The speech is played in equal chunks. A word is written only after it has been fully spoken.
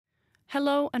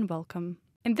Hello and welcome.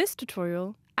 In this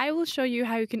tutorial, I will show you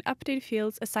how you can update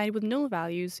fields assigned with null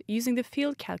values using the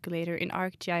field calculator in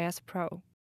ArcGIS Pro.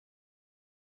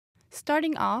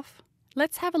 Starting off,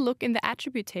 let's have a look in the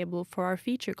attribute table for our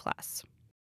feature class.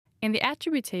 In the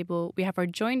attribute table, we have our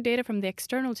joined data from the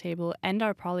external table and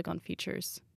our polygon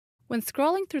features. When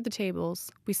scrolling through the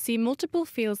tables, we see multiple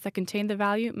fields that contain the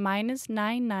value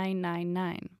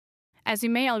 -9999. As you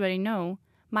may already know,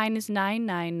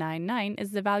 -9999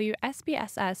 is the value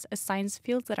SPSS assigns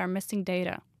fields that are missing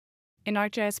data. In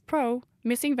ArcGIS Pro,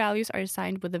 missing values are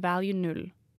assigned with the value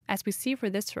null, as we see for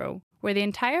this row, where the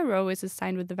entire row is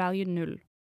assigned with the value null.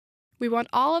 We want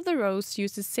all of the rows to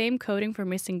use the same coding for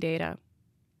missing data.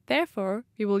 Therefore,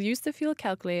 we will use the field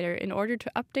calculator in order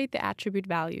to update the attribute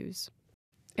values.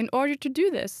 In order to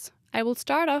do this, I will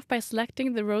start off by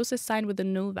selecting the rows assigned with the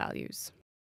null values.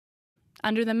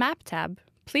 Under the Map tab,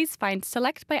 please find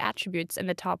Select by Attributes in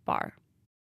the top bar.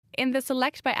 In the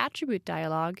Select by Attribute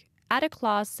dialog, add a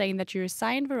clause saying that your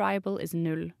assigned variable is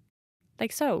null,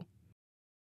 like so.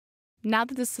 Now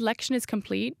that the selection is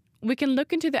complete, we can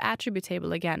look into the attribute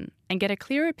table again and get a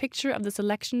clearer picture of the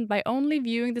selection by only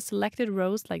viewing the selected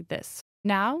rows like this.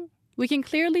 Now, we can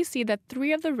clearly see that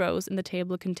 3 of the rows in the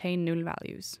table contain null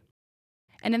values.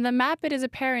 And in the map, it is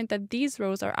apparent that these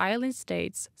rows are island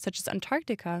states such as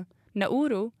Antarctica,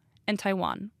 Nauru, and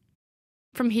Taiwan.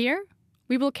 From here,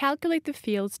 we will calculate the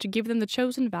fields to give them the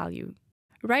chosen value.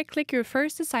 Right-click your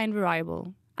first assigned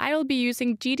variable. I will be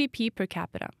using GDP per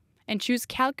capita, and choose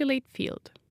Calculate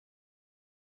Field.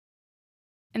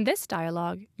 In this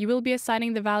dialog, you will be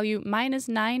assigning the value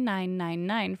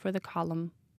 -9999 for the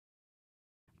column.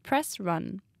 Press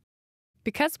Run.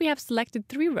 Because we have selected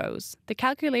 3 rows, the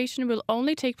calculation will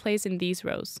only take place in these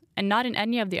rows, and not in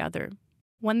any of the other.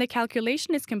 When the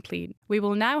calculation is complete, we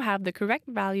will now have the correct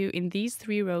value in these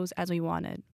 3 rows as we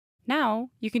wanted.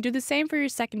 Now, you can do the same for your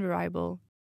second variable.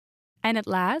 And at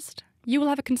last, you will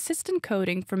have a consistent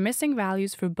coding for missing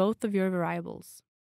values for both of your variables.